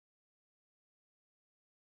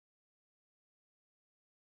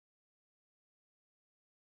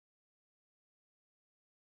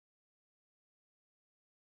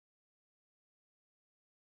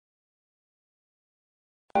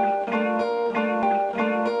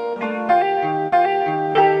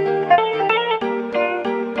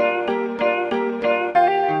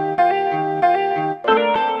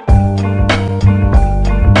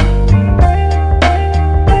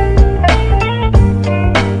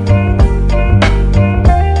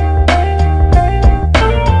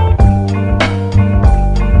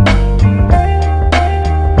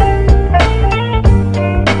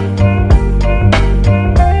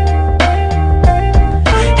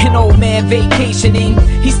vacationing.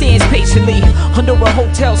 He stands patiently under a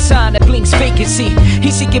hotel sign that blinks vacancy.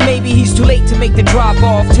 He's thinking maybe he's too late to make the drop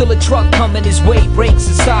off, till a truck coming his way breaks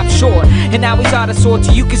and stops short. And now he's out of sorts,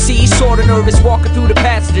 you can see he's sorta nervous, walking through the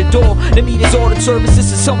passenger door to meet his ordered service.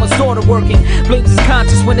 This is someone's daughter working. Blames his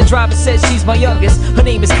conscience when the driver says she's my youngest. Her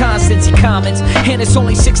name is Constance, he comments, and it's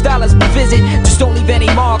only $6 per visit. Just don't leave any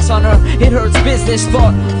marks on her, it hurts business.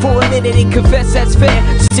 Thought for a minute and confess that's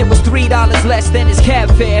fair, since it was $3 less than his cab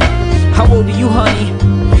fare. How old are you, honey?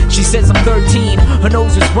 She says I'm 13, her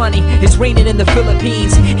nose is runny. It's raining in the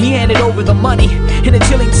Philippines. He handed over the money. In a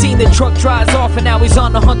chilling scene, the truck drives off, and now he's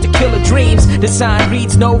on the hunt to kill her dreams. The sign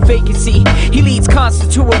reads no vacancy. He leads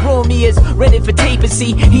Constance to a room, he is ready for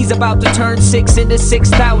tapency. He's about to turn 6 into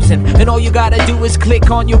 6,000, and all you gotta do is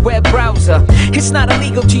click on your web browser. It's not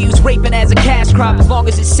illegal to use raping as a cash crop, as long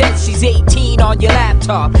as it says she's 18 on your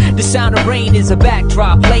laptop. The sound of rain is a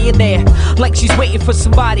backdrop, laying there like she's waiting for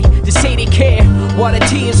somebody to say they care. While the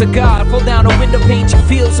tears of God fall down a window pane, she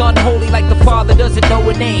feels unholy like the father doesn't know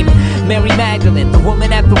her name. Mary Magdalene, the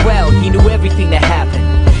woman at the well, he knew everything that happened,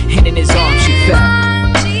 and in his arms she fell.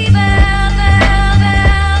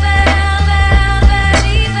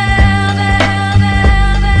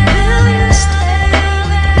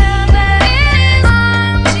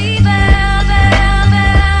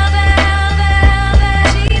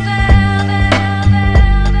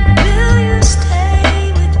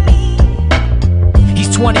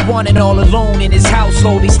 And all alone in his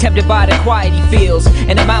household, he's tempted by the quiet he feels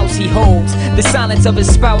and the mouse he holds. The silence of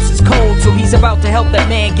his spouse is cold, so he's about to help that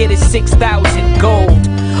man get his 6,000 gold.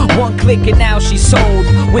 One click and now she's sold,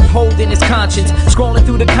 withholding his conscience. Scrolling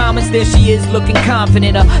through the comments, there she is looking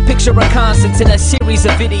confident. A picture of Constance in a series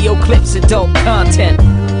of video clips, adult content.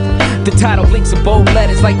 The title blinks in bold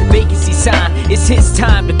letters like the vacancy sign. It's his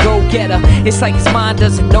time to go get her. It's like his mind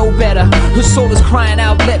doesn't know better. Her soul is crying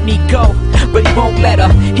out, let me go, but he won't let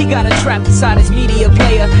her. He got her trapped inside his media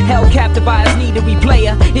player, held captive by his need to replay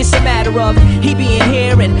her. It's a matter of he being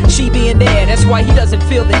here and she being there. That's why he doesn't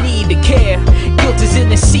feel the need to care. Guilt is in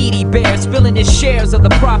the seed he bears, spilling his shares of the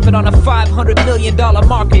profit on a $500 million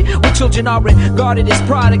market, where children are regarded as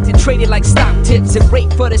product and traded like stock tips and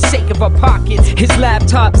raped for the sake of our pockets. His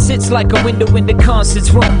laptop sits like a window in the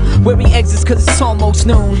Constance room, where he exits cause it's almost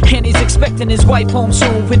noon, and he's expecting his wife home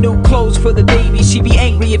soon with new clothes for the baby. She'd be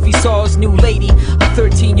angry if he saw his new lady, a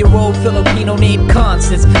 13-year-old Filipino named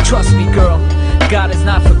Constance. Trust me, girl, God has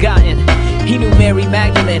not forgotten. He knew Mary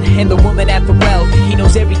Magdalene and the woman at the well. He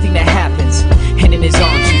knows everything that happens, and in his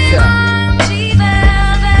arms she fell.